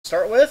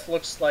start with,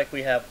 looks like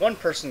we have one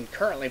person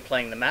currently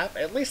playing the map.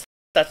 At least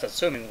that's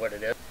assuming what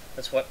it is.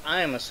 That's what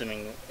I am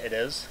assuming it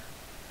is.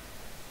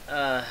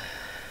 I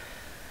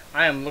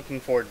am looking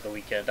forward to the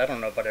weekend. I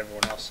don't know about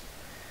everyone else.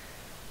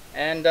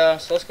 And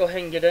so let's go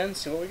ahead and get in and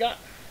see what we got.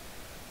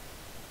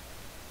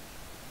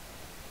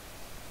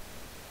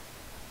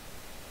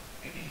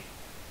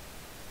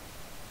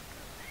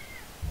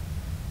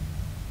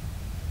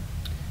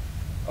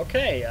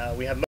 Okay,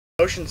 we have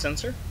motion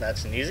sensor.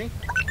 That's an easy.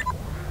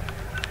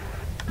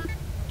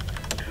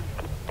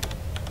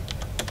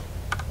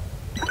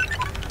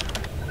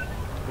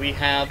 We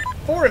have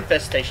 4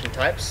 infestation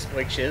types,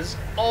 which is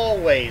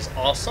always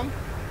awesome.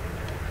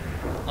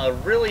 A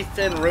really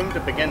thin room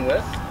to begin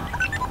with.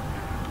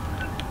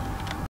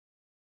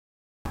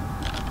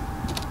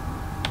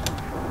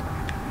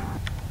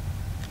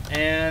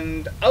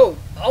 And, oh,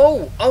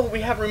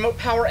 we have remote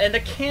power and a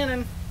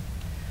cannon.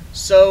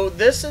 So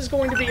this is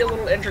going to be a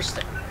little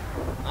interesting.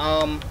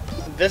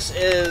 This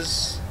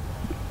is...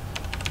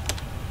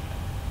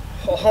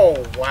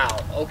 Oh, wow,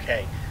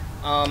 okay.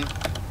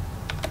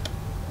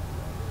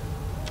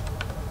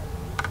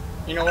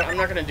 You know what, I'm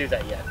not going to do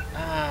that yet.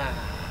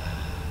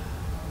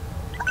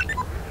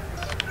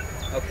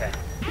 Okay.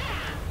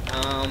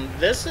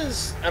 This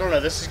is, I don't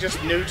know, this is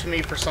just new to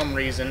me for some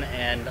reason,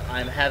 and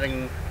I'm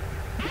having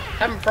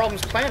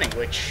problems planning,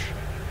 which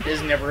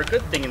is never a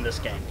good thing in this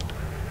game.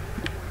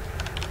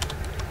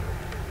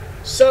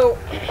 So,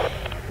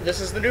 this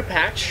is the new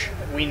patch.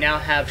 We now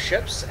have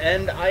ships,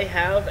 and I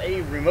have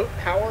a remote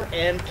power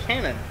and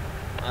cannon.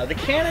 The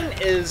cannon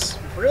is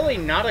really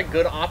not a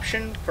good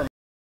option for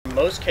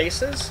most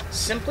cases,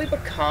 simply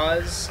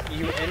because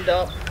you end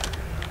up...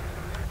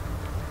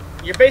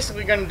 You're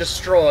basically going to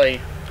destroy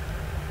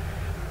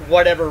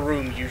whatever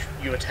room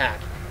you attack.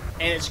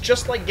 And it's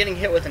just like getting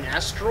hit with an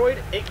asteroid.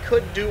 It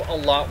could do a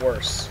lot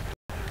worse.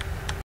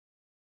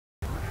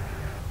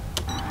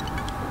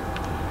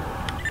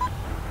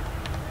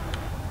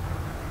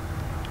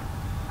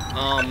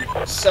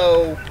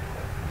 So,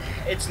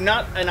 it's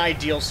not an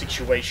ideal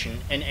situation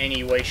in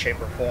any way,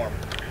 shape, or form.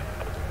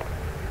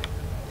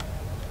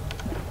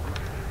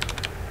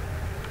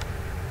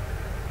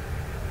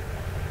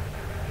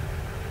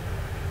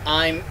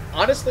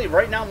 Honestly,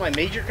 right now, my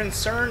major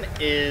concern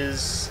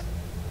is...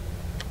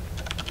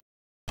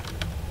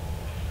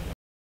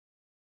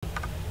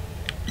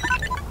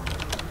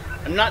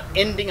 I'm not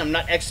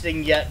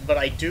exiting yet, but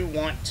I do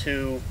want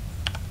to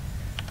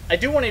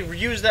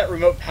use that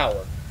remote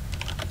power.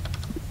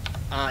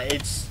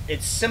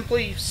 It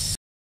simply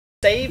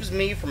saves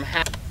me from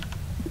having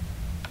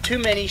too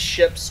many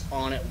ships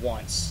on at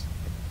once.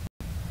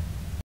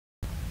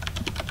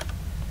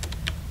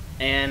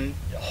 And,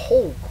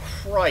 oh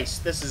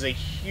Christ, this is a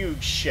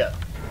huge ship.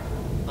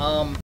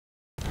 I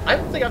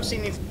don't think I've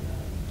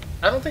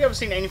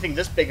seen anything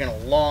this big in a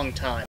long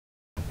time.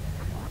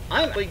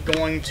 I'm actually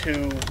going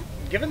to,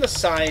 given the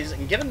size,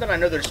 and given that I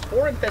know there's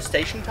 4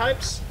 infestation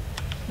types,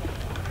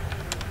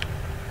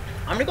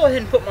 I'm going to go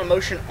ahead and put my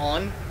motion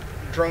on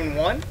Drone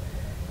 1,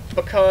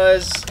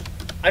 because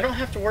I don't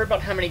have to worry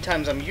about how many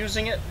times I'm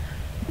using it.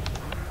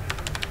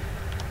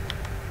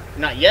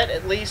 Not yet,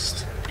 at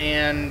least,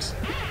 and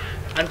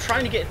I'm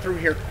trying to get through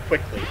here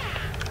quickly.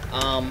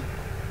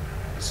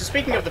 So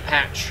speaking of the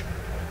patch,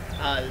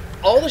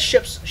 all the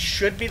ships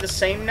should be the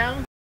same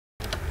now,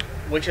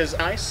 which is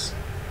nice.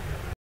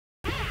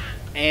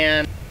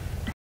 And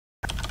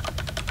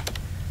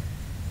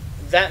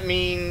that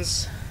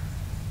means...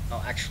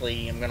 Oh,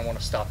 actually, I'm going to want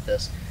to stop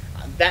this.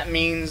 That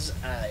means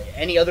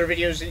any other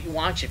videos that you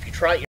watch, if you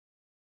try it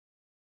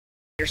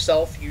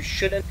yourself, you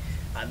shouldn't.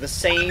 The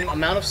same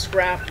amount of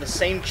scrap, the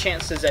same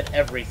chances at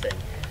everything.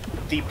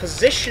 The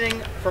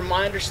positioning, from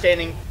my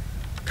understanding,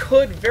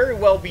 could very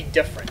well be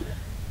different.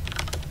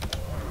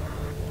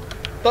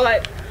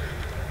 But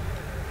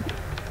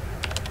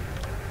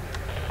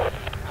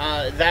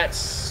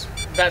that's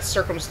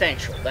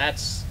circumstantial.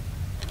 That's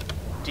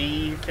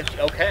D50.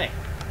 Okay.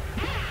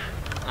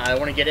 I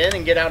want to get in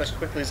and get out as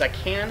quickly as I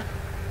can.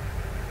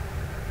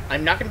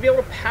 I'm not going to be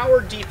able to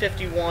power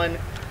D51,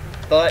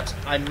 but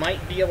I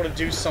might be able to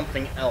do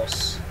something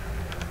else.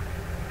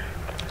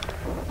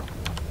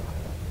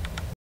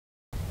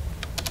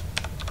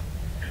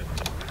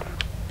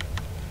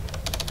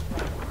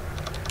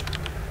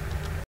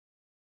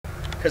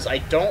 Because I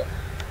don't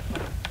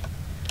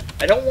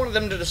want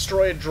them to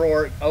destroy a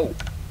drawer. Oh,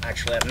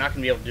 actually, I'm not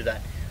going to be able to do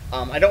that.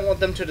 I don't want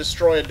them to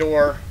destroy a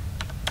door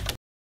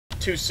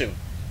too soon.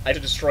 I have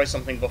to destroy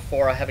something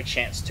before I have a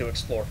chance to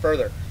explore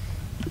further.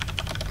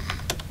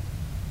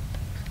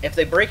 If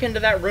they break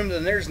into that room,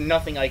 then there's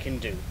nothing I can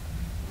do.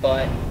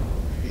 But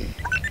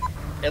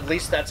at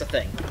least that's a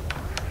thing.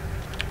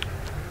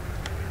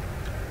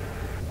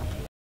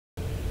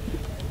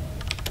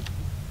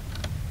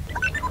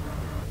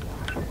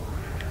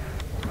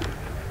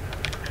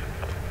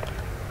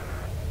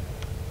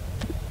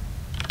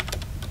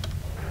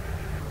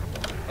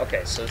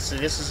 Okay, so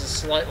this is a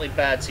slightly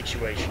bad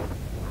situation.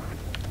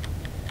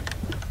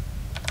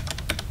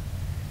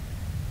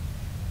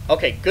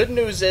 Okay, good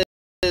news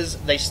is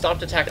they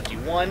stopped attack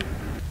 51.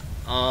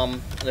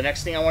 The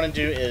next thing I want to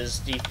do is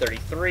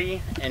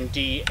D33 and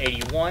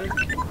D81.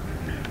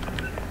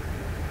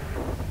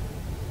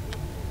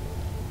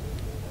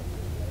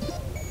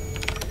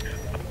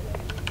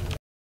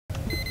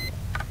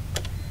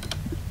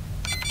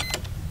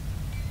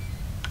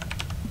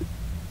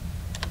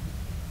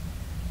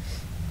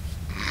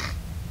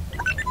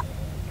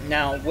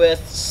 Now,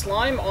 with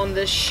slime on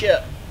this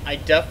ship, I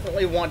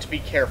definitely want to be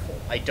careful.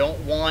 I don't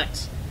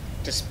want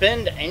to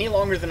spend any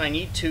longer than I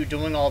need to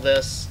doing all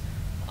this.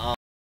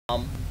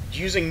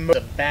 Using mode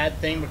is a bad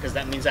thing because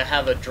that means I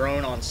have a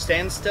drone on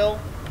standstill,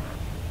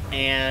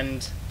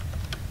 and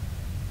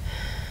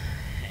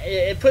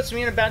it puts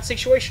me in a bad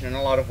situation in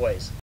a lot of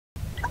ways.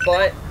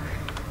 But,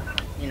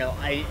 you know,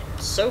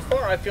 so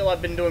far I feel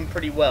I've been doing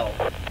pretty well.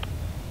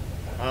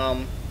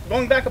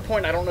 Going back a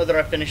point, I don't know that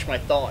I finished my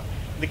thought.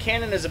 The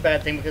cannon is a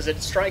bad thing because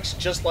it strikes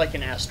just like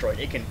an asteroid.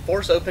 It can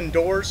force open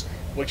doors,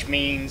 which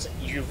means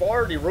you've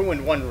already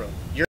ruined one room.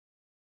 You're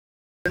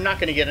not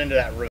going to get into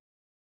that room.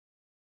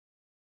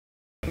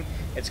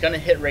 It's going to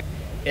hit right.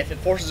 If it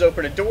forces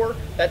open a door,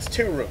 that's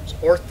 2 rooms,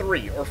 or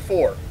 3, or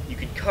 4. You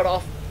could cut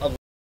off a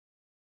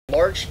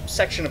large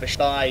section of a ship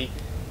by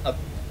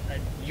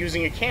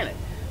using a cannon.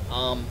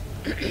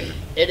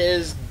 It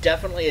is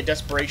definitely a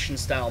desperation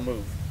style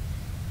move.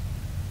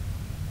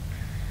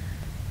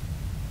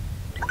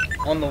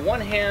 On the one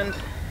hand,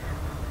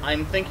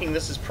 I'm thinking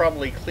this is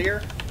probably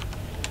clear.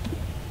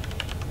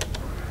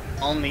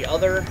 On the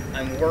other,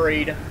 I'm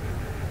worried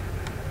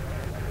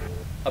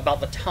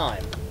about the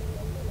time.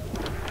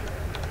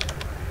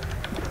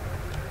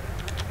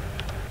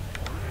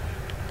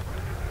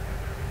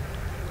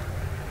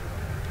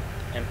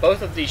 And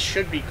both of these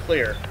should be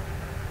clear,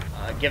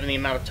 given the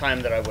amount of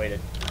time that I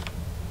waited.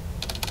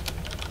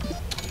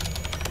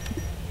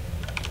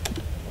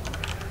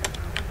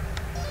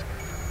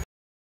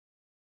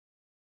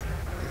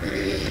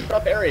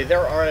 Up area,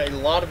 there are a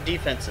lot of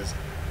defenses,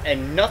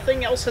 and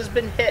nothing else has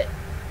been hit.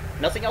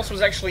 Nothing else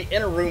was actually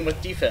in a room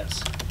with defense.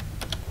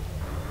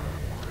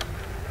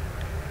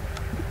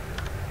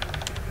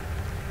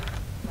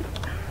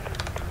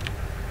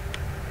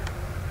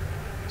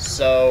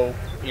 So,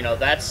 you know,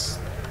 that's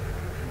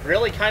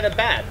really kind of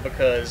bad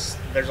because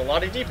there's a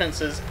lot of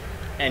defenses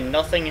and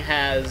nothing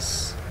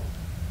has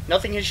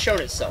shown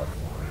itself.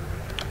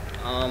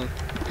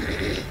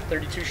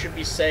 32 should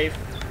be safe.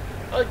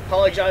 I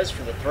apologize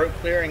for the throat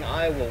clearing.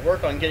 I will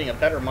work on getting a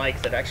better mic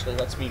that actually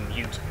lets me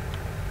mute.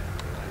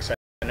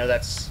 I know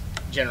that's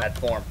general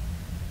form.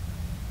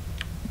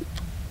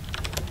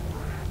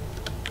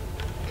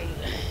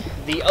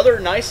 The other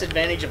nice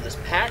advantage of this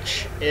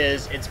patch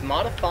is it's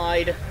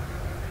modified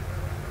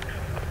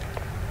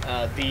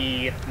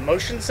the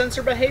motion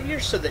sensor behavior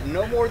so that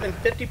no more than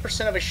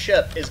 50% of a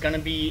ship is going to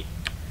be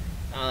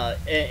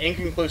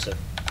inconclusive.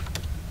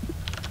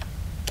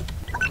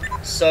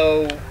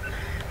 So,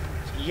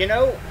 you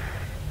know,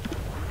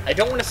 I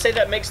don't want to say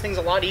that makes things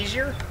a lot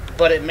easier,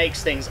 but it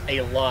makes things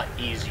a lot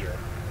easier.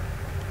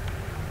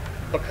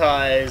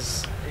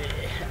 Because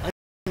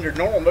under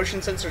normal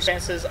motion sensor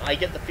stances, I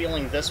get the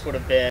feeling this would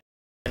have been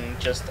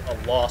just a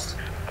loss.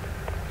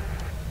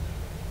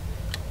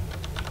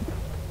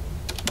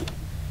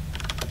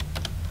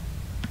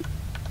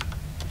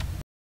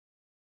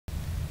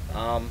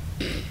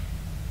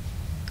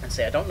 Let's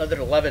see, I don't know that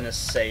 11 is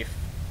safe,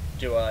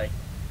 do I?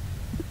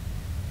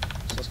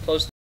 So let's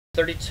close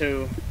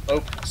 32,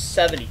 open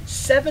 70.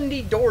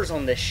 70 doors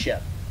on this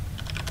ship.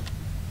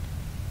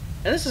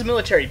 And this is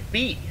military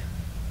B.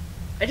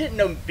 I didn't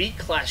know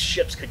B-class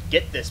ships could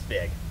get this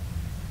big.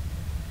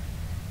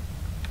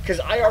 Because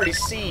I already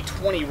see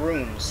 20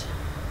 rooms.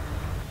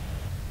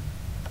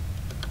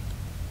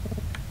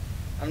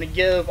 I'm going to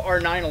give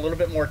R9 a little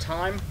bit more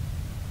time.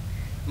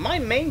 My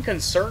main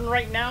concern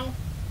right now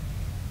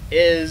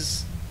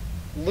is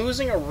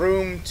losing a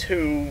room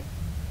to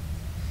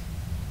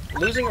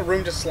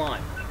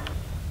slime.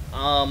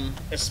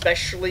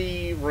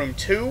 Especially room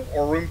 2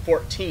 or room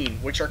 14,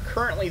 which are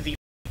currently the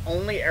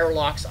only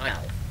airlocks I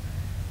have.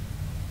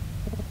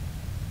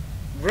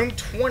 Room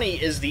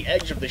 20 is the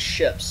edge of the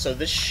ship, so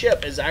this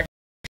ship is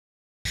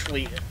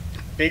actually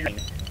bigger.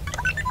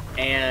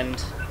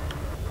 And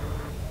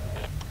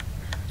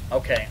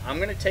okay, I'm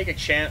gonna take a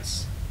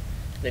chance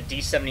that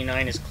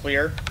D79 is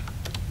clear.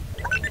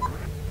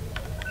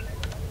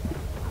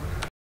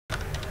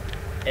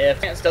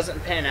 If chance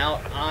doesn't pan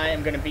out, I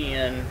am gonna be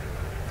in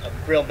a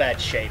real bad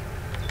shape.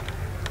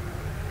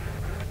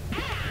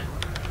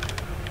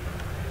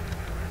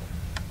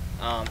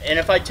 And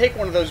if I take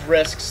one of those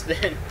risks,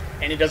 then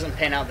and it doesn't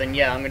pan out, then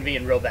yeah, I'm going to be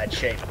in real bad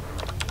shape.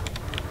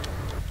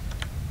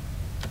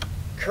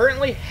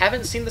 Currently,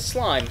 haven't seen the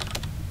slime.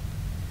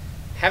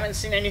 Haven't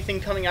seen anything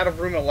coming out of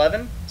room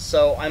 11,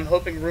 so I'm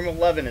hoping room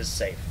 11 is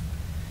safe.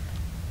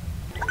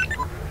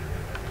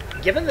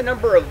 Given the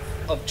number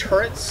of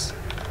turrets,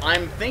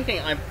 I'm thinking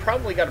I've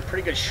probably got a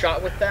pretty good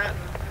shot with that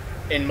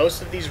in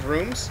most of these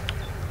rooms,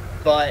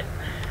 but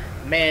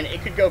man,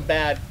 it could go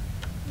bad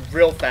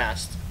real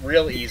fast,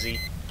 real easy.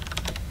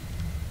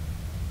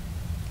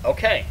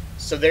 Okay,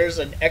 so there's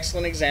an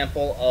excellent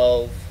example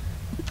of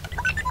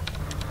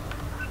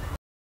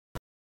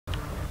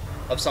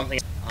of something.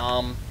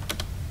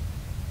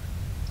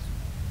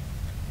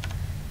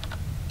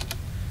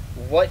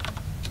 What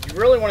you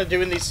really want to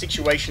do in these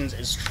situations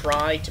is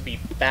try to be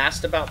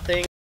fast about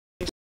things.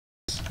 If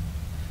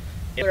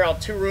you clear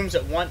out 2 rooms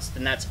at once,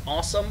 then that's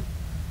awesome.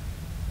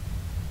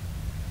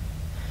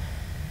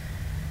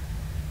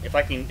 If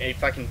I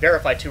can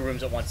verify 2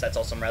 rooms at once, that's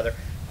awesome, rather.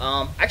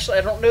 Actually,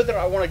 I don't know that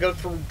I want to go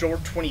through door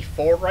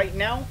 24 right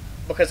now,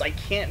 because I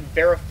can't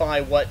verify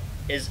what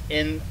is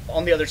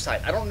on the other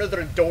side. I don't know that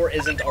a door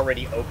isn't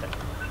already open.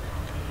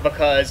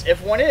 Because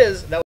if one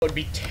is, that would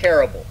be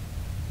terrible.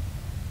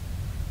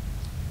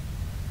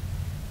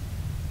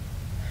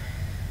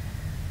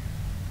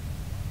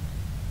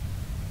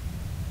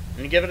 I'm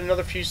going to give it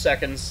another few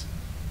seconds.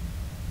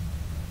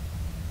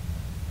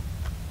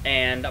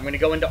 And I'm going to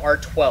go into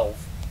R12.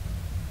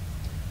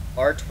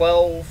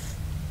 R12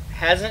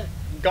 hasn't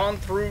gone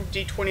through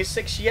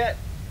D26 yet,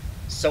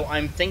 so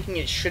I'm thinking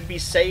it should be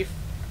safe.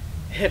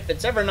 If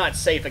it's ever not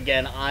safe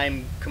again,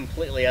 I'm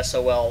completely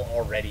SOL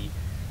already.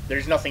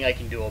 There's nothing I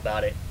can do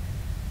about it.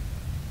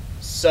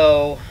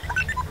 So,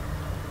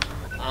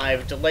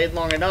 I've delayed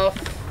long enough.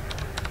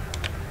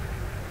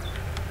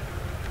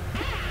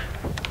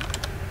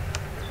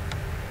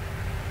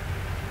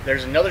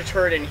 There's another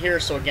turret in here,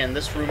 so again,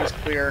 this room is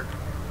clear.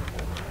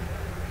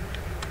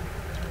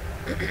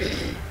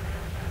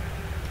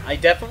 I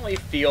definitely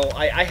feel...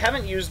 I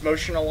haven't used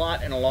motion a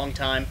lot in a long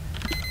time.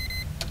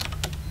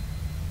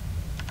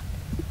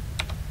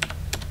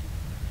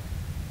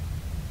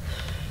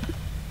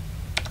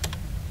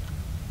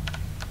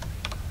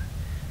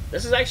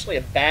 This is actually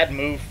a bad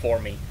move for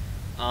me.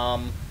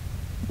 I'm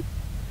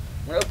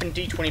going to open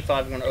D25,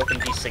 I'm going to open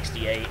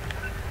D68.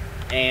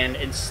 And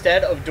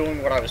instead of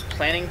doing what I was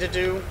planning to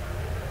do...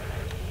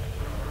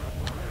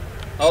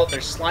 Oh,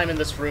 there's slime in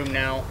this room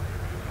now.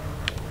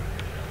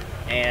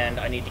 And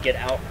I need to get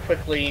out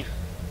quickly.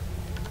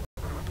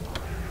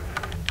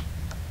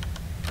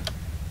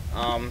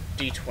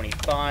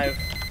 D25.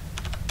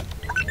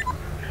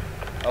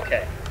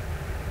 Okay.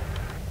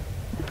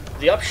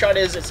 The upshot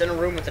is it's in a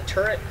room with a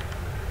turret.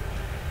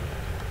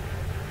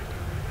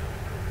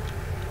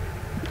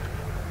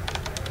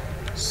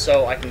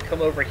 So I can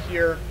come over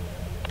here.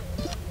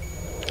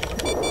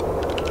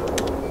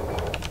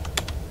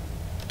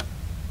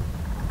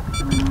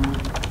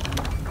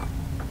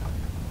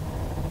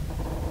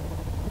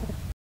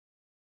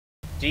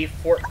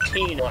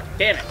 D14. Oh,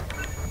 damn it.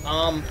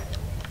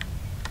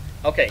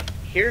 Okay,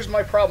 here's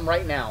my problem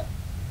right now.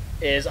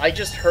 Is I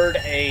just heard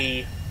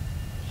a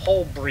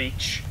hole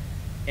breach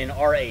in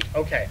R8.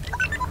 Okay.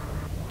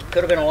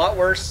 Could have been a lot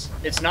worse.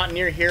 It's not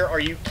near here.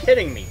 Are you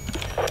kidding me?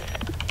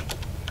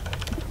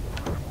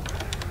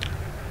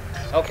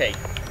 Okay,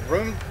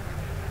 room,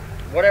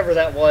 whatever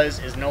that was,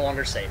 is no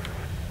longer safe.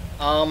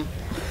 I'm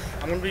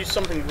going to do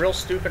something real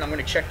stupid. I'm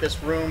going to check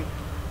this room.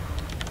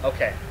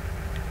 Okay.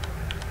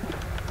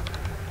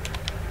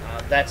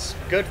 That's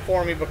good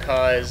for me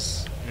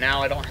because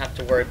now I don't have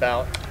to worry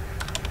about...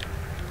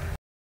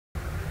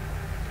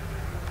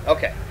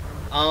 Okay.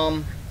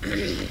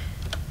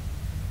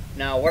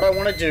 Now, what I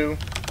want to do...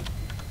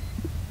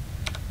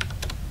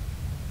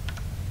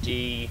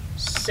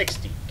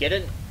 D60. Get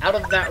it out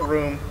of that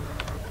room.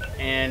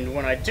 And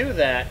when I do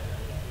that,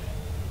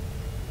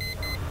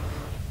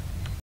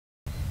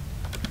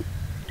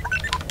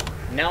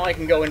 now I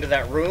can go into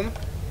that room.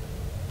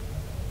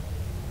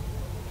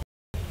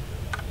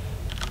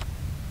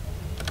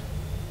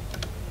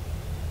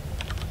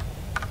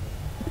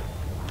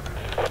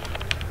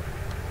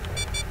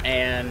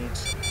 And,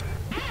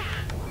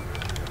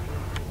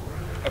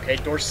 okay,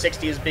 door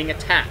 60 is being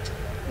attacked.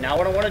 Now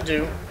what I want to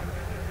do,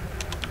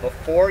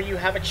 before you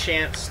have a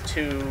chance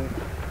to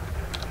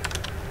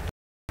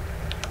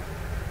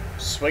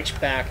switch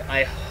back,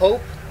 I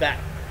hope that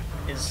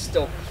is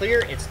still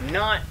clear. It's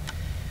not.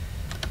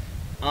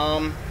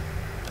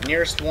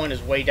 Nearest one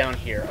is way down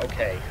here.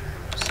 Okay,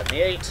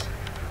 78.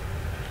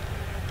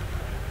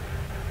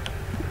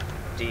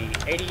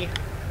 D80.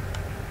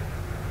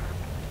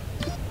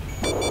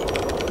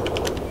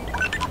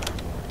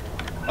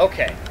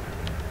 Okay.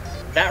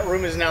 That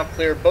room is now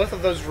clear. Both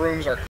of those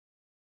rooms are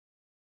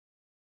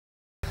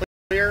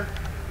clear.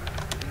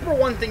 Number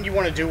one thing you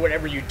want to do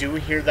whenever you do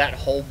hear that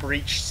hole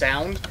breach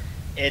sound,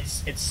 it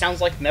sounds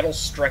like metal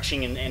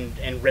stretching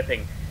and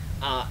ripping,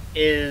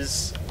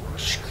 is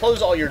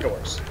close all your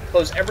doors.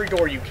 Close every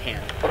door you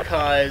can,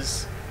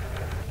 because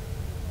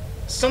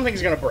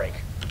something's going to break.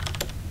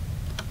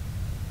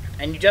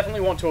 And you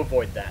definitely want to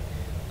avoid that.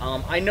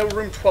 I know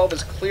room 12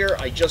 is clear.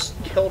 I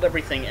just killed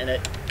everything in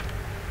it.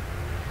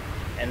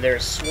 And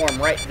there's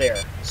swarm right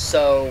there.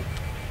 So,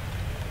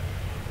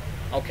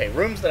 okay,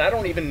 rooms that I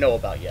don't even know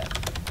about yet.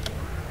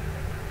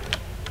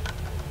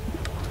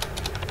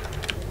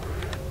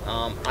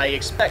 I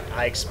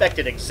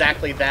expected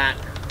exactly that.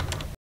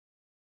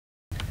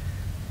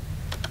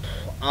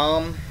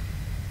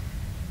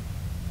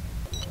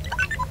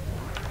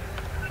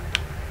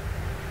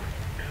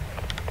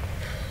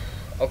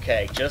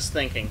 Okay, just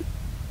thinking.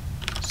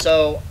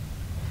 So,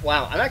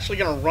 wow, I'm actually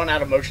gonna run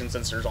out of motion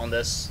sensors on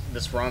this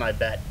run, I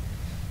bet.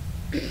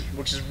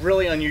 which is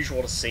really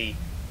unusual to see.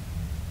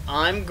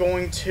 I'm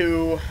going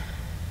to...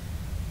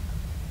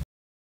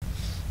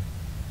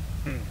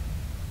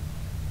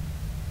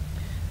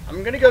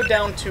 I'm going to go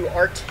down to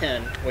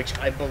R10, which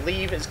I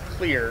believe is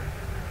clear.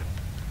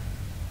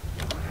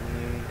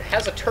 It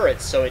has a turret,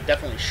 so it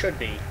definitely should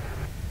be.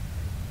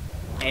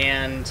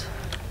 And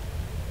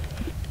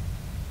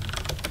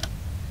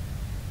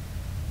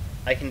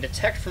I can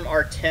detect from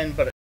R10,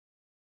 but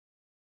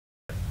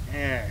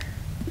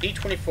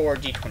D24,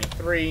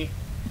 D23,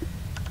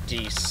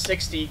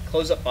 D60,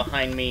 close up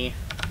behind me.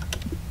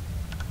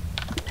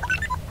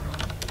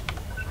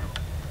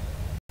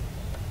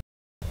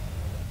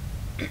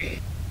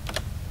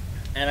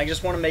 And I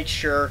just want to make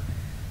sure.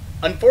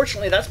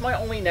 Unfortunately, that's my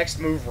only next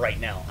move right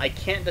now. I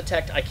can't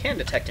detect. I can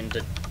detect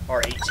into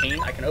R18.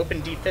 I can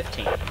open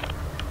D15.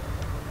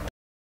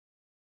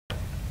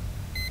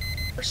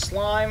 For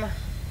slime.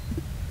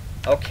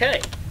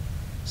 Okay.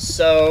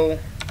 So,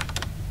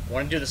 I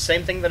want to do the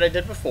same thing that I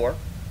did before.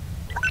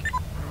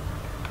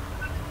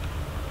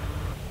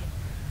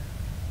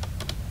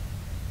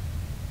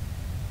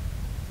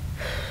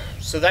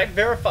 So that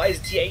verifies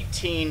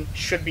D18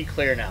 should be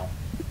clear now.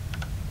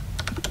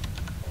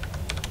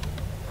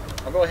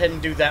 I'll go ahead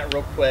and do that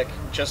real quick,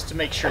 just to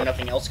make sure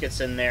nothing else gets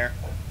in there.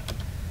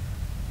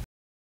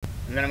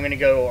 And then I'm going to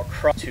go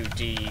across to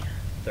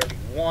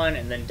D31,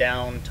 and then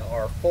down to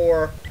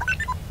R4,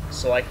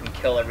 so I can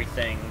kill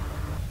everything.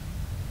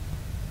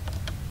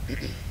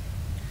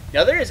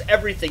 Now there is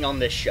everything on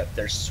this ship.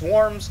 There's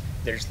swarms,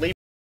 there's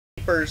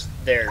leapers,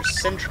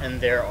 there's sentry, and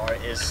there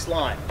is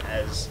slime,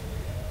 as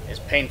is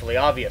painfully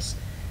obvious.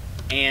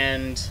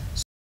 And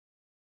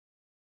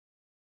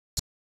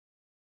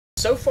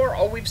so far,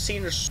 all we've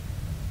seen is...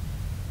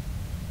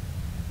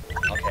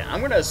 Okay, I'm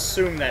going to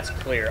assume that's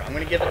clear. I'm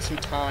going to give it some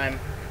time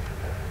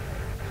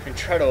and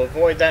try to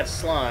avoid that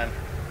slime.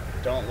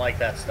 Don't like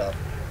that stuff.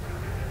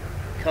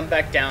 Come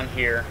back down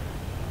here.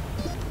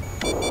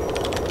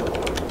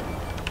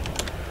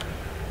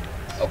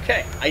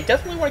 Okay, I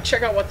definitely want to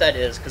check out what that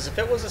is, because if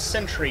it was a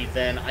sentry,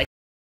 then I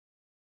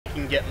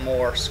can get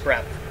more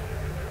scrap.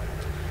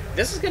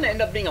 This is going to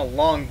end up being a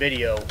long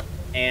video,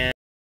 and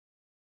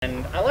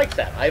I like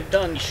that. I've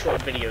done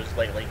short videos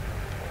lately.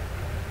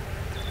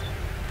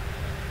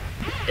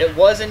 It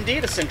was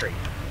indeed a sentry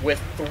with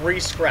 3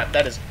 scrap.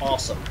 That is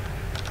awesome.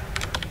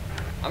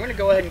 I'm going to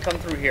go ahead and come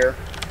through here.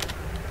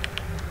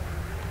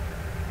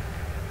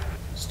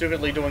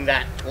 Stupidly doing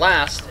that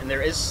last, and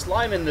there is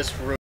slime in this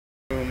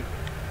room,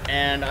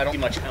 and I don't see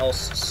much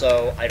else,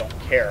 so I don't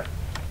care.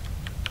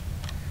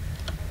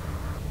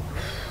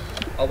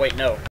 Oh wait,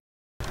 no.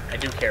 I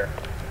do care.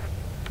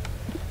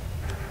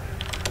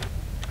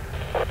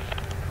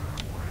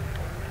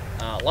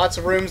 Lots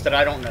of rooms that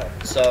I don't know,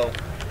 so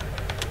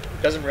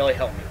it doesn't really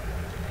help me.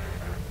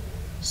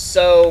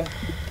 So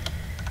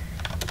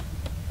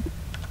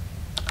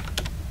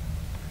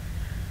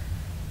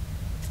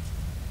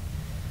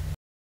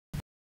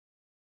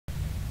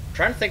I'm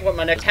trying to think what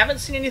my next... Haven't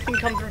seen anything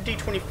come through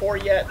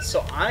D24 yet,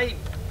 so I'm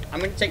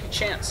going to take a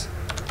chance.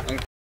 I'm going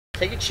to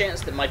take a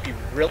chance that might be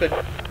real good.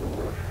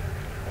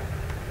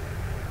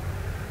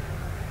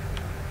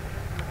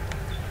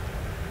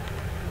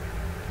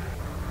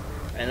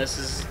 And this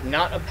is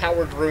not a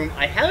powered room.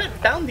 I haven't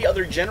found the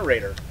other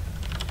generator,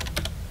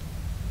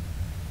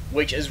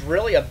 which is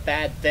really a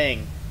bad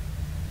thing.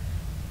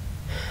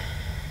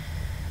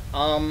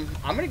 I'm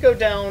going to go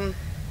down...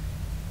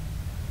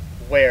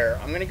 Where?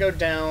 I'm going to go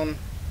down...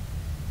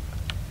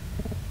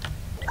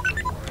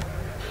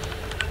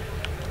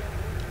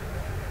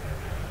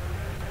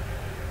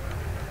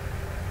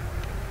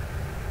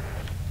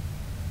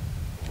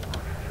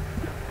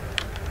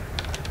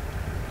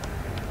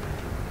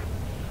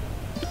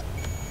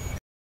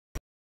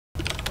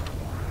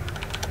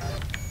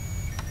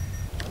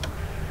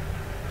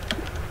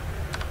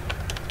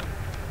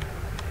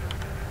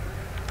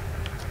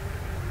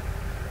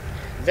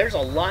 There's a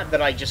lot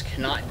that I just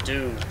cannot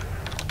do.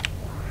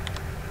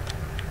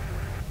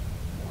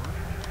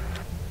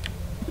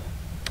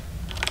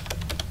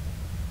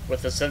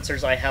 With the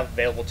sensors I have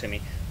available to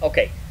me.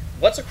 Okay,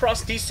 what's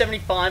across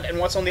D75 and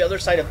what's on the other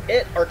side of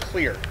it are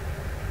clear,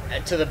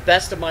 to the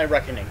best of my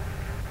reckoning.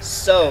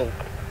 So,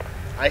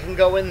 I can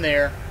go in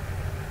there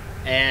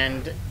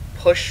and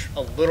push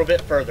a little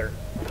bit further.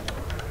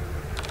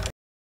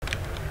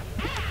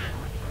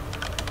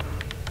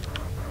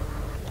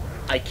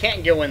 I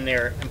can't go in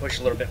there and push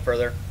a little bit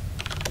further.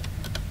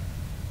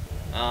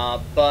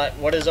 But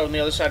what is on the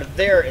other side of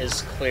there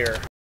is clear.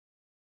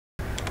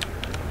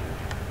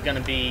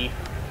 Gonna be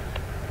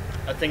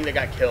a thing that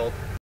got killed.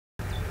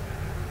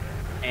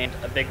 And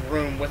a big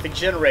room with a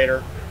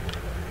generator.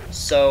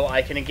 So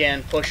I can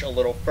again push a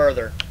little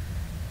further.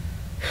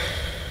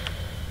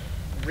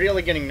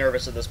 Really getting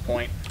nervous at this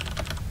point.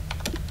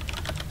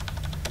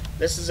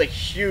 This is a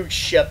huge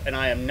ship and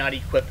I am not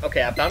equipped.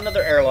 Okay, I found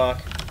another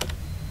airlock.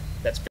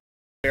 That's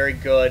very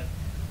good.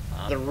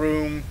 The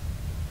room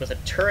with a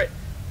turret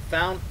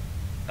found.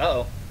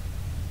 Uh-oh.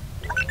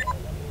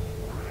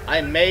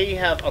 I may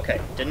have... Okay,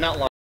 did not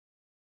lock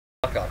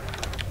up.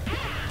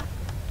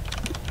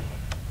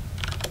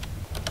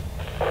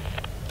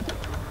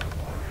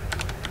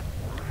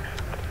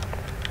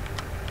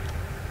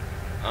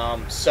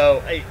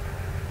 So, I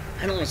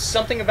don't know,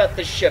 something about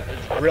this ship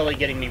is really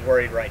getting me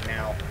worried right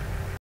now.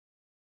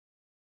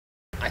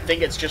 I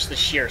think it's just the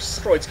sheer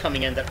asteroids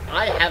coming in that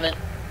I haven't...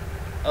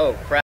 Oh,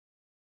 crap.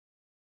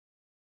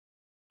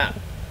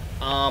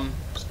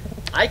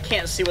 I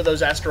can't see what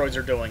those asteroids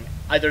are doing.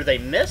 Either they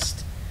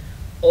missed,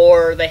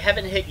 or they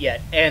haven't hit yet.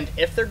 And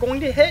if they're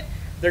going to hit,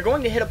 they're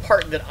going to hit a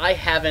part that I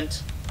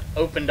haven't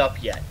opened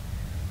up yet.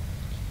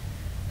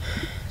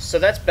 So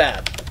that's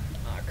bad.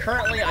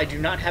 Currently, I do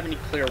not have any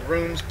clear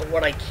rooms, but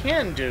what I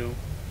can do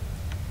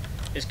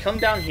is come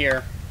down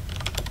here.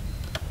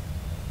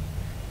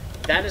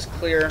 That is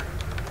clear,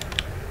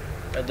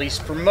 at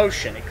least for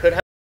motion. It could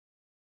have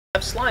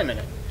slime in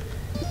it.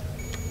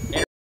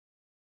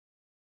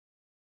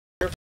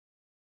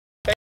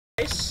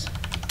 Interface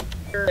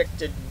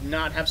did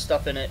not have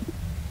stuff in it,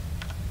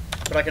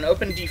 but I can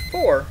open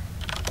D4.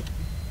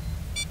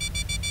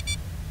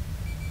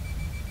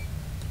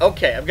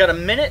 Okay, I've got a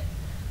minute.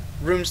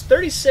 Rooms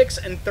 36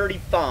 and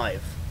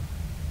 35.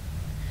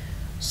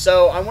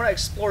 So I want to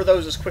explore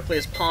those as quickly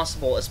as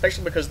possible,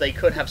 especially because they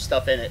could have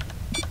stuff in it.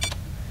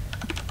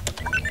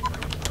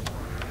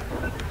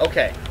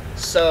 Okay,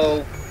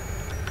 so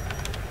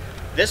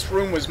this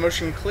room was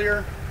motion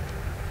clear.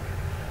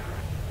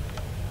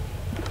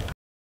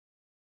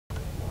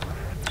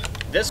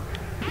 This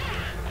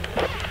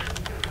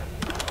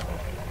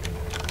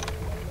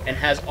and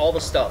has all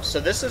the stuff. So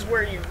this is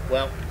where you,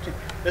 well,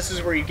 this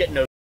is where you get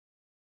no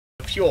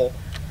fuel.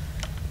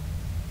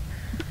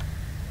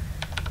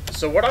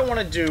 So what I want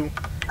to do,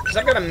 because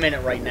I've got a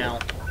minute right now,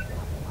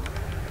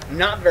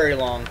 not very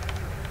long.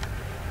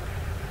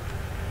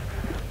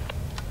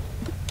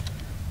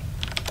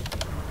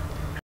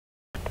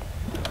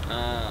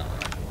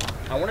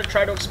 I want to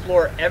try to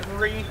explore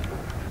every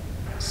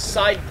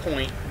side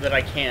point that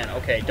I can.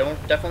 Okay,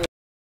 definitely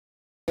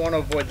want to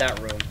avoid that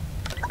room.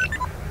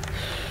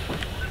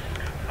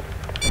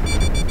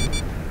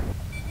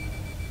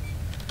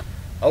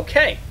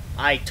 Okay,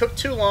 I took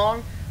too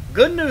long.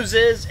 Good news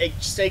is it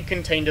stayed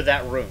contained to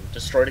that room.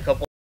 Destroyed a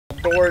couple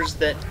of doors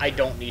that I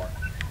don't need.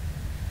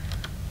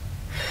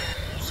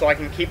 So I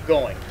can keep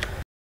going.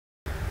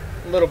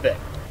 A little bit.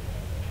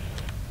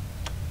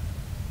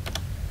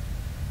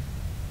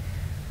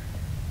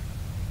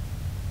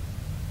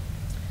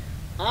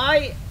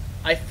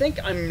 I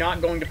think I'm not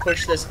going to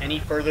push this any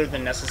further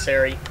than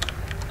necessary.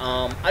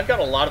 I've got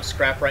a lot of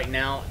scrap right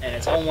now, and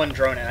it's all one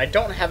drone, and I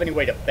don't have any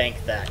way to bank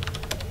that.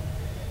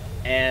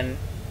 And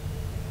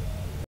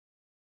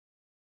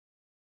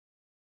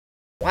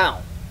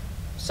wow,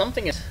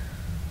 something is...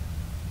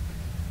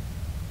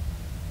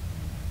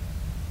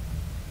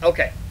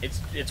 Okay,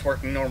 it's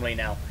working normally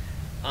now.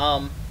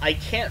 I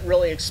can't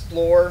really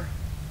explore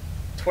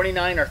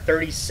 29 or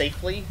 30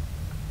 safely.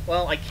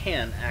 Well, I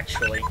can,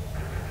 actually.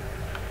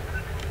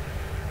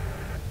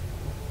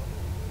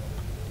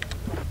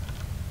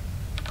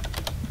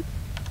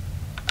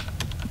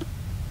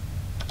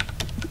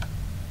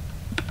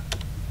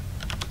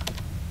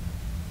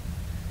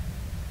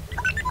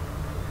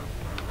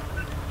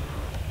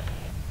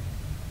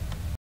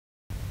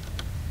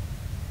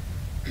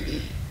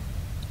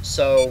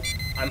 So,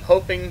 I'm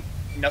hoping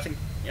nothing...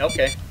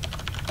 Okay.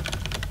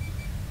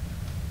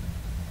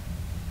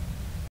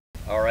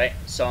 Alright,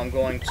 so I'm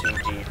going to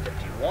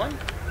D51.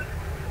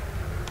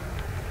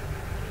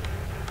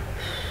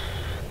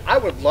 I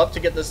would love to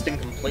get this thing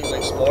completely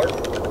explored.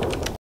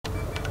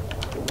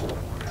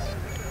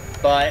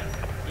 But,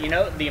 you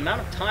know, the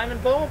amount of time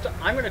involved,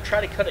 I'm going to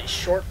try to cut it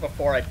short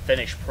before I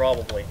finish,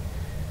 probably.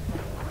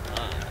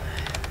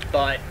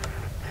 But,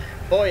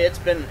 boy, it's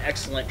been an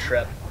excellent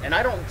trip. And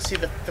I don't see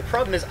the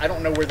problem is I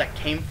don't know where that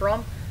came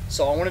from,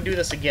 so I want to do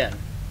this again.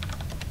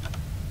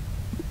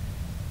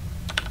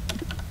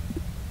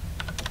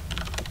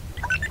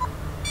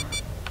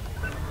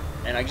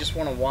 And I just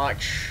want to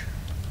watch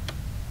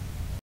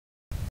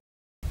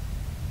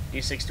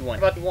D61.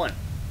 About the one.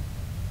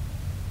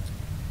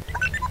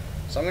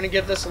 So I'm going to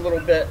give this a little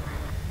bit.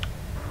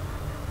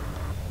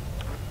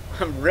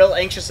 I'm real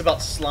anxious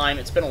about slime.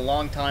 It's been a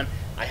long time.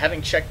 I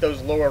haven't checked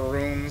those lower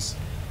rooms.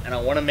 And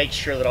I want to make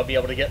sure that I'll be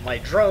able to get my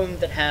drone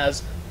that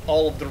has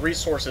all of the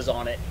resources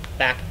on it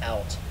back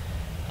out.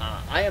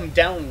 I am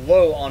down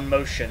low on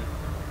motion,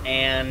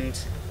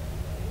 and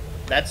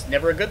that's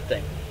never a good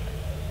thing.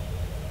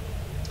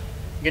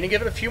 I'm going to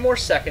give it a few more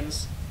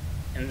seconds,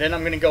 and then I'm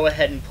going to go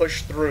ahead and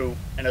push through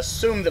and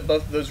assume that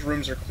both of those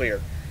rooms are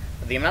clear.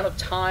 The amount of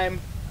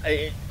time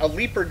a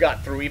leaper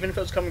got through, even if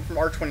it was coming from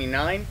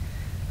R29,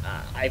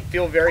 I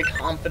feel very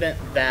confident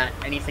that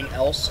anything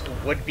else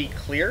would be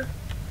clear.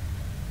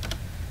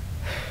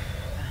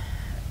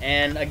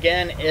 And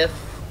again, if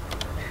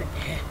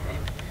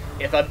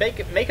I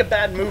make a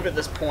bad move at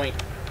this point,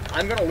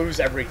 I'm going to lose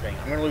everything.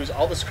 I'm going to lose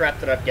all the scrap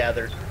that I've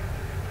gathered,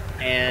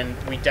 and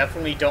we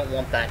definitely don't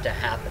want that to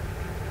happen.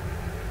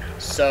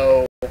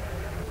 So,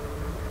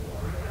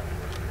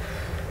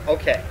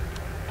 okay,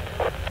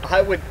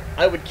 I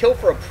would kill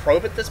for a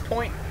probe at this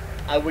point.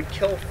 I would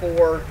kill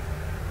for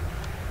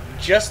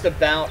just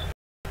about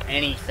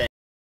anything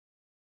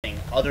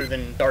other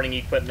than starting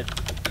equipment.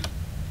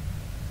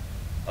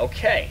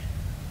 Okay.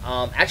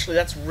 Actually,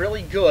 that's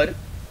really good.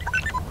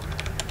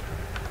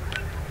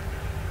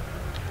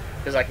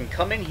 Because I can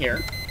come in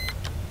here.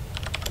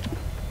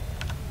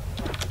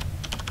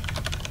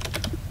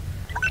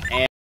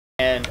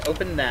 And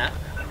open that.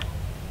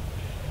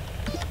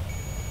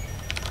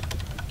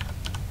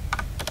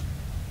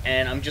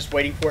 And I'm just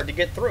waiting for it to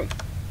get through.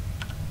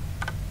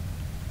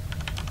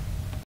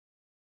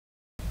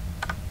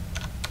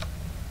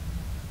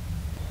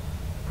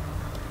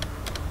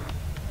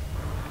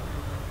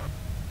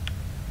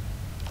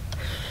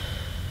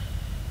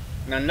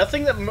 Now,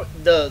 nothing that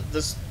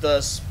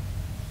the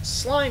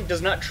slime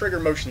does not trigger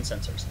motion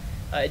sensors.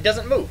 It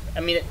doesn't move. I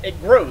mean, it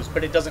grows,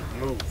 but it doesn't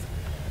move.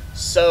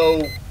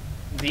 So,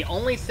 the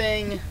only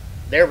thing...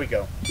 There we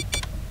go.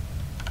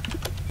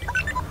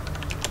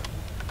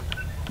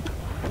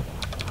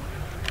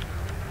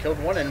 Killed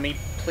one enemy.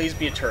 Please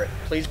be a turret.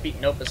 Please be...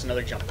 Nope, it's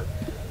another jumper.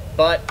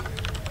 But,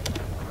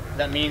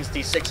 that means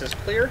D6 is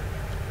clear.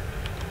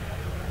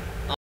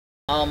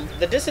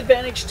 The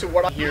disadvantage to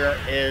what I hear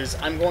is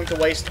I'm going to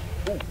waste...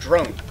 Ooh,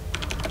 drone.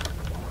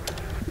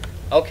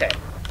 Okay.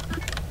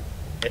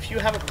 If you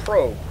have a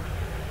probe,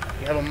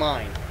 you have a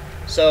mine.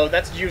 So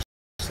that's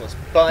useless,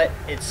 but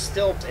it's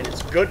still... and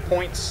it's good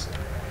points.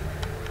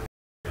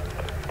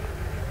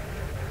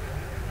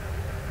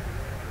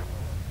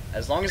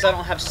 As long as I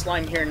don't have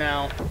slime here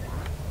now.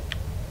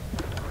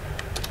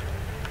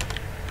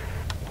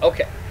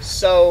 Okay,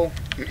 so...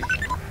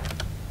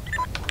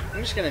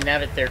 I'm just going to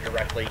nav it there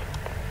directly.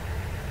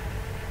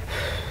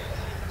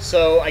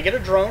 So, I get a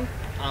drone.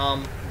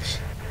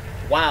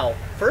 Wow.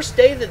 First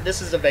day that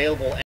this is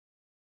available,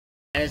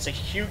 and it's a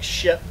huge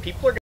ship.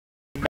 People are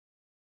getting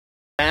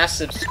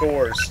massive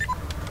scores.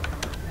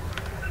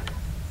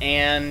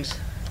 And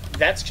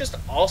that's just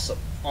awesome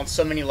on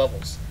so many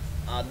levels.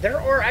 There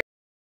are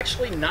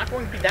actually not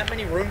going to be that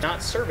many rooms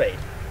not surveyed.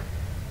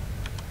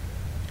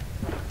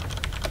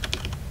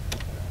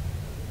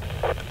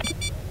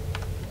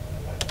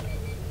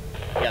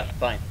 Yeah,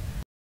 fine.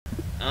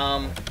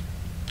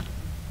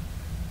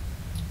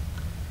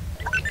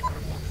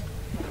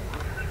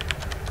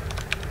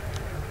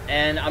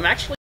 And I'm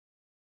actually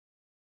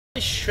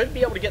should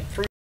be able to get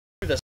through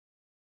this,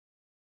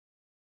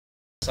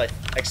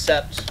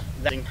 except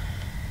that.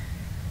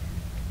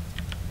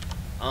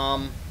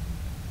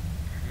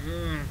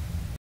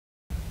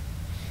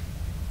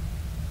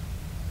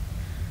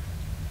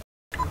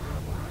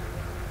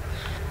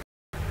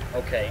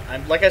 Okay,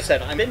 like I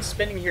said, I've been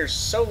spinning here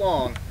so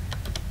long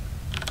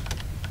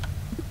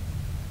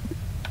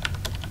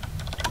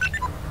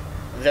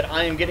that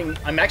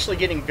I'm actually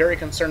getting very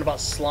concerned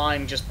about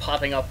slime just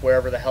popping up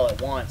wherever the hell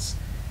it wants,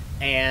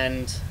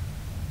 and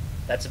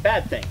that's a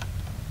bad thing.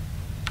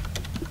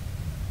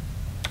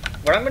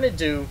 What I'm going to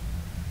do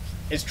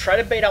is try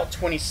to bait out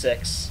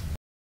 26,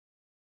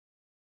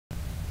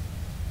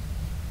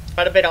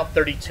 try to bait out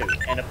 32,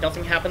 and if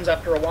nothing happens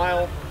after a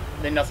while,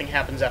 then nothing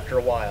happens after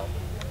a while.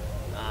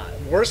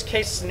 Worst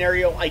case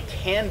scenario, I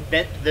can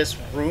vent this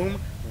room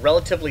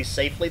relatively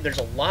safely. There's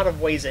a lot of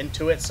ways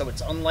into it, so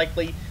it's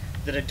unlikely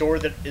that a door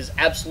that is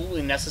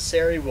absolutely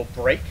necessary will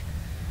break.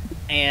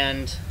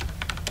 And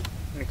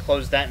I'm going to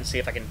close that and see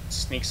if I can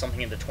sneak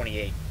something into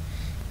 28.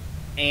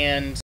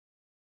 And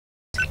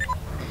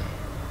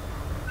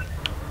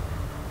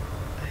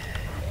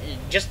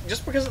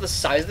just because of the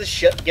size of the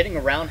ship, getting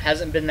around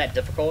hasn't been that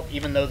difficult,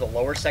 even though the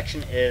lower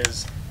section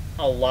is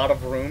a lot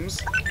of rooms,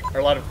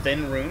 or a lot of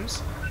thin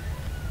rooms.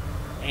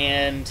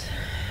 And,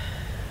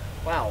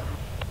 wow,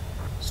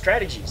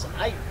 strategies.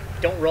 I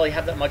don't really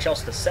have that much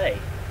else to say.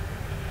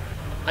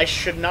 I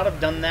should not have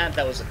done that.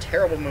 That was a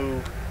terrible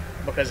move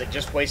because it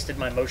just wasted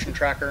my motion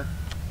tracker.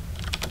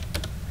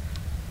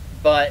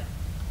 But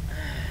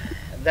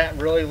that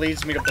really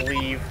leads me to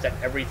believe that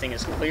everything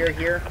is clear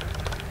here.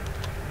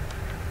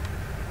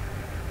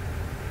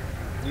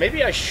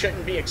 Maybe I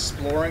shouldn't be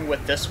exploring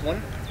with this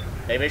one.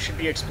 Maybe I should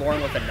be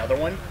exploring with another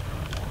one.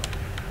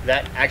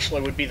 That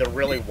actually would be the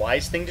really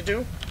wise thing to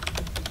do.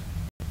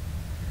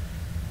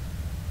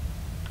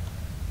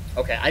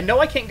 Okay, I know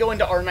I can't go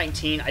into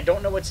R19. I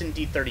don't know what's in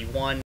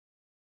D31.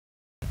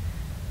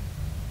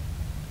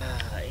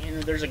 You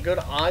know, there's a good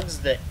odds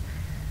that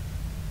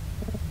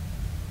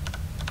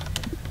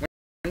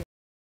when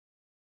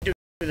you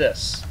do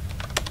this.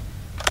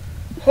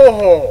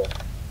 Ho!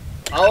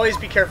 Always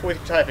be careful with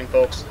your typing,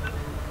 folks.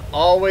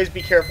 Always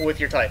be careful with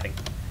your typing.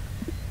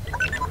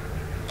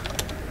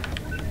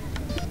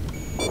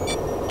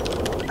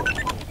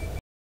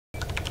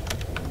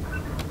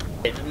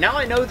 Now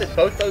I know that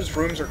both those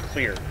rooms are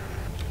clear,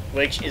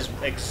 which is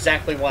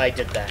exactly why I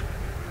did that.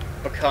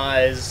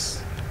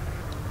 Because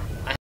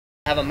I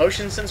have a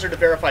motion sensor to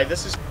verify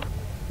this is...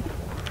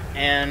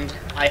 and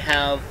I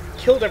have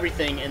killed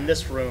everything in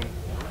this room.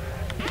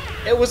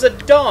 It was a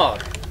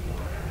dog!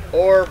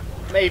 Or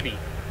maybe.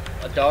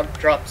 A dog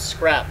dropped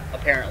scrap,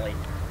 apparently.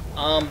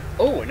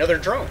 Oh, another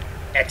drone.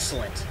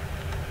 Excellent.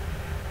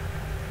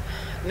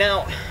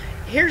 Now,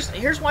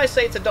 here's why I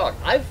say it's a dog.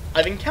 I've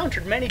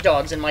encountered many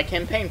dogs in my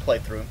campaign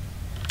playthrough.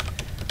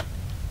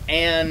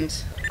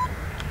 And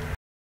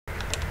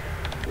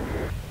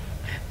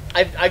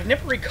I've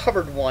never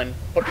recovered one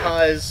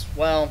because,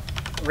 well,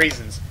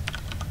 reasons.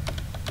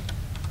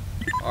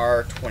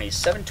 Are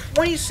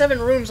 27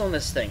 rooms on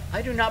this thing.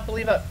 I do not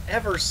believe I've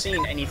ever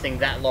seen anything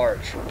that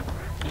large.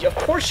 Of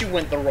course you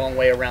went the wrong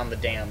way around the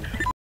damn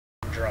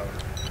drone.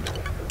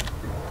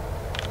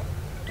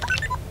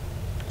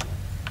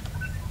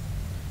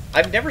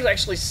 I've never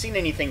actually seen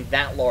anything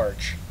that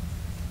large.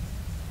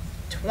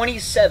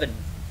 27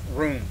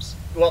 rooms.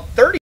 Well,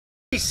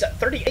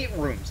 38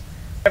 rooms.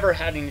 Never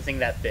had anything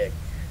that big.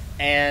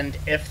 And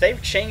if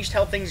they've changed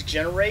how things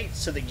generate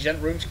so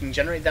that rooms can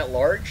generate that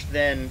large,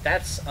 then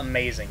that's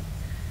amazing.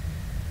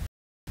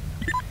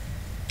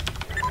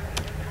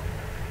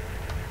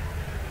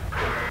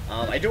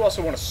 I do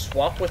also want to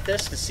swap with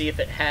this to see if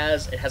it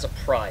has a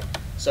pry.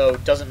 So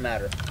it doesn't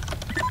matter.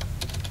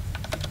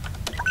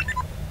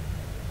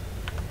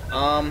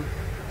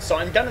 So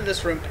I'm done in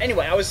this room.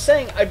 Anyway, I was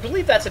saying, I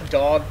believe that's a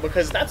dog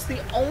because that's the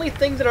only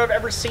thing that I've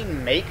ever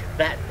seen make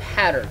that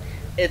pattern.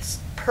 It's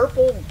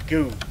purple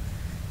goo.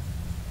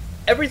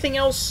 Everything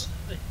else,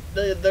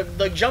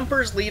 the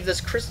jumpers leave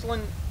this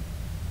crystalline...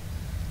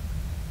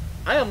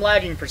 I am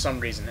lagging for some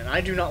reason, and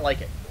I do not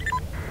like it.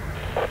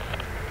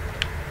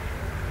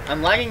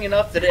 I'm lagging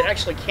enough that it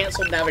actually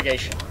canceled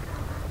navigation.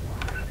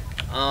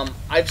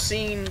 I've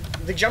seen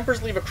the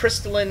jumpers leave a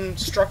crystalline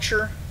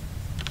structure.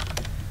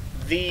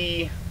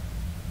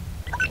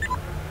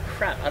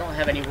 Crap, I don't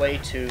have any way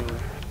to...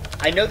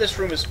 I know this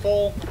room is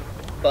full,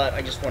 but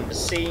I just wanted to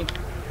see.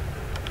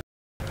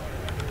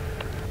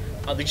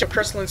 The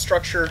crystalline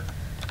structure,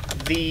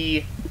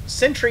 the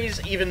sentries,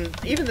 even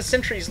the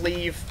sentries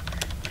leave,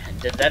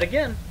 and did that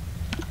again.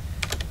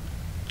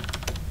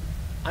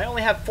 I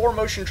only have 4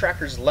 motion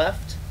trackers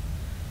left,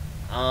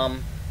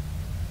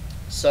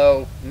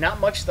 so not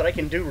much that I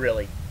can do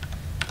really.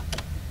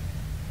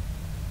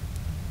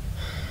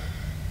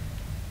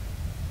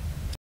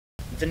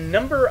 The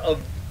number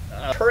of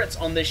turrets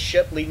on this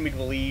ship lead me to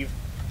believe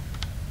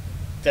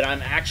that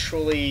I'm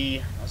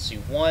actually, let's see,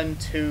 1,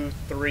 2,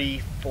 3,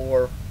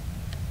 4,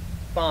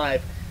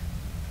 5,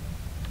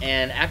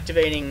 and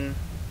activating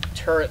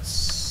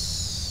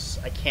turrets,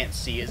 I can't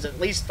see, is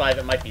at least 5,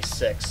 it might be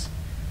 6.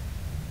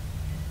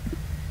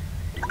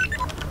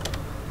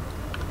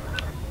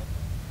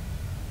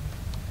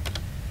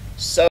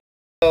 So,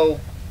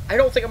 I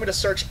don't think I'm going to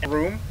search a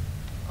room.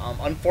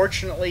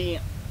 Unfortunately,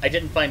 I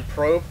didn't find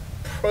probe.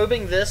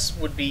 Probing this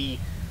would be,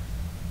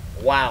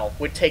 wow,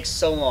 would take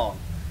so long.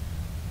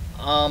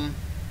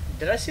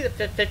 Did I see that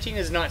 15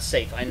 is not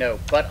safe? I know,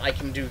 but I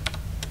can do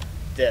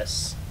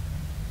this.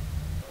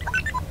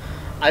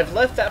 I've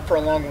left that for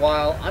a long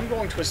while. I'm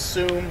going to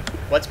assume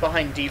what's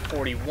behind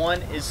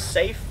D41 is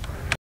safe.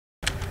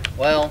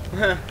 Well,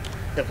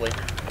 simply.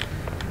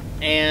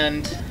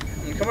 And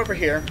I'm going to come over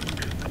here.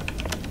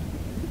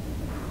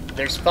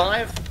 There's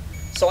 5.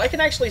 So I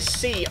can actually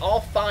see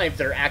all 5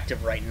 that are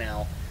active right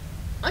now.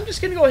 I'm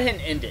just going to go ahead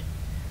and end it.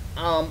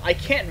 I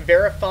can't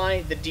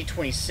verify that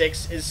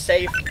D26 is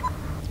safe.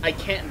 I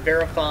can't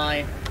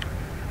verify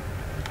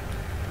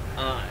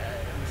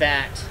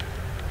that...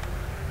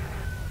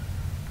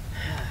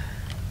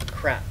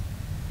 Crap.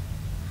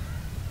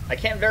 I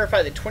can't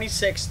verify that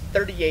 26,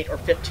 38, or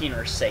 15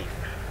 are safe.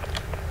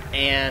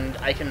 And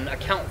I can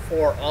account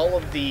for all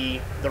of the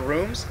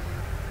rooms.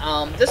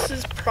 This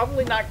is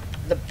probably not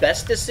the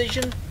best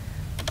decision,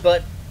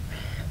 but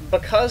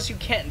because you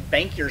can't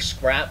bank your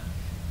scrap,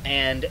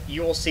 and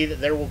you will see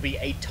that there will be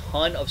a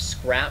ton of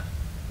scrap,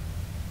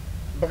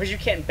 because you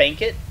can't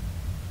bank it,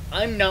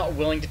 I'm not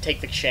willing to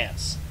take the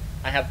chance.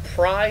 I have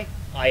pry,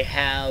 I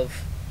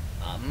have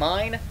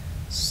mine,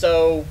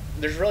 so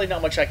there's really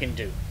not much I can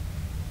do.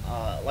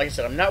 Like I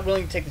said, I'm not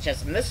willing to take the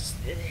chance, and this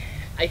is,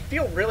 I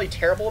feel really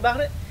terrible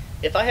about it.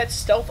 If I had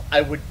stealth,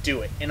 I would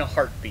do it in a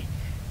heartbeat.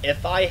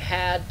 If I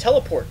had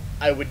teleport,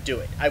 I would do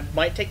it. I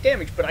might take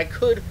damage, but I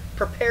could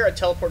prepare a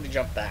teleport to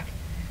jump back.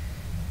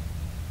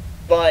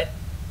 But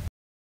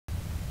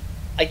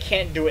I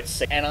can't do it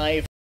safe, and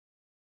I've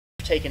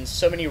taken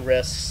so many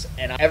risks,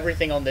 and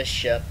everything on this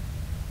ship,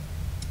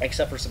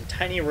 except for some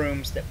tiny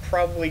rooms that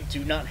probably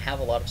do not have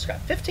a lot of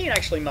scrap. 15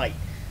 actually might.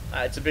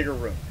 It's a bigger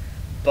room.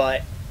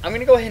 But I'm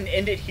going to go ahead and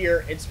end it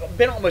here. It's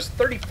been almost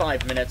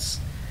 35 minutes.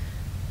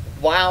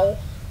 Wow.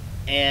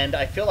 And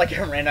I feel like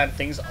I ran out of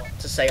things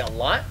to say a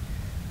lot.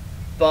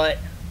 But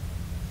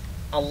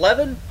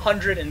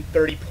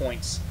 1,130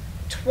 points,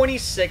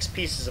 26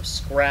 pieces of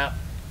scrap,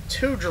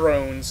 2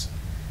 drones,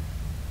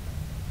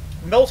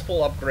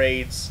 multiple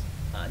upgrades,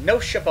 no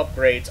ship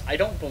upgrades. I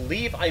don't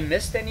believe I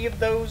missed any of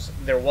those.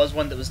 There was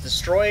one that was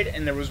destroyed,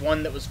 and there was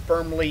one that was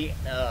firmly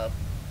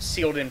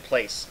sealed in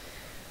place.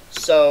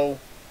 So,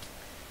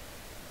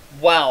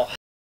 wow.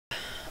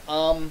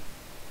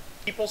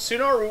 People,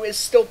 Sunaru is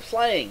still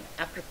playing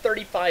after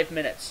 35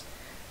 minutes.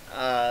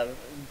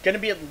 Gonna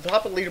be at the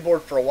top of the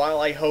leaderboard for a while,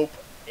 I hope.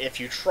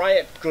 If you try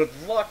it, good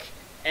luck,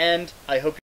 and I hope